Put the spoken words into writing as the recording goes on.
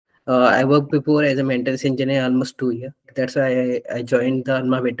I worked before as a maintenance engineer almost 2 years. That's why I joined the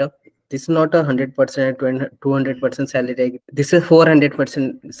AlmaBetter. This is not a 100%, 200% salary hike. This is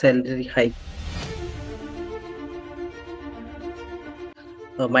 400% salary hike.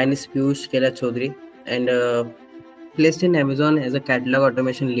 Mine is Piyush Chaudhary, and placed in Amazon as a catalog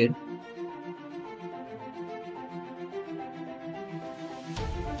automation lead.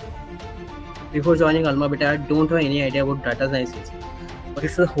 Before joining AlmaBetter, I don't have any idea about data sciences. What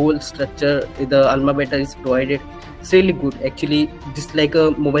is the whole structure the AlmaBetter is provided? It's really good. Actually, just like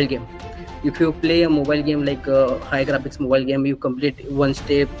a mobile game. If you play a mobile game like a high graphics mobile game, you complete one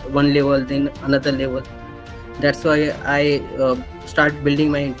step, one level, then another level. That's why I start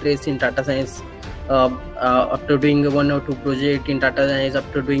building my interest in data science. After doing 1 or 2 projects in data science,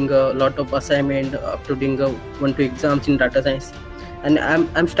 after doing a lot of assignment, after doing 1 2 exams in data science, and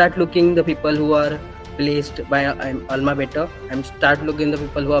I'm start looking the people who are placed by AlmaBetter. I'm start looking the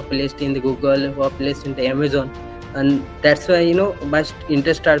people who are placed in the Google, who are placed in the Amazon, and that's why my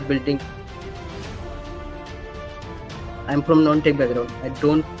interest start building. I'm from non-tech background. I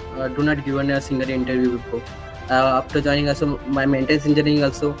do not given a single interview before. After joining also my maintenance engineering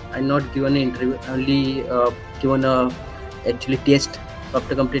also, I'm not given an interview. Only given a actually test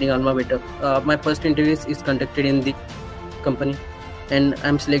after completing AlmaBetter. My first interview is conducted in the company, and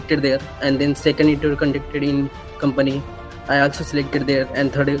I'm selected there. And then second interview conducted in company, I also selected there.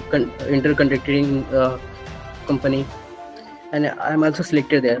 And third interview conducted in company, and I'm also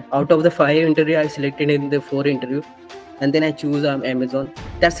selected there. Out of the 5 interview, I selected in the 4 interview, and then I choose Amazon.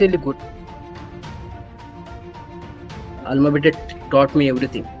 That's really good. AlmaBetter taught me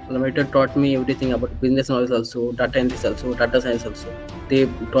everything. AlmaBetter taught me everything about business knowledge also, data analysis also, data science also. They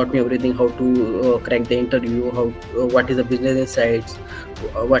taught me everything, how to crack the interview, what is the business insights,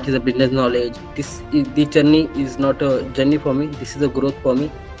 what is the business knowledge. The journey is not a journey for me. This is a growth for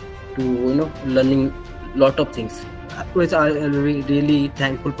me to learning lot of things. Of course, I'm really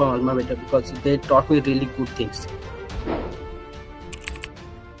thankful for AlmaBetter because they taught me really good things.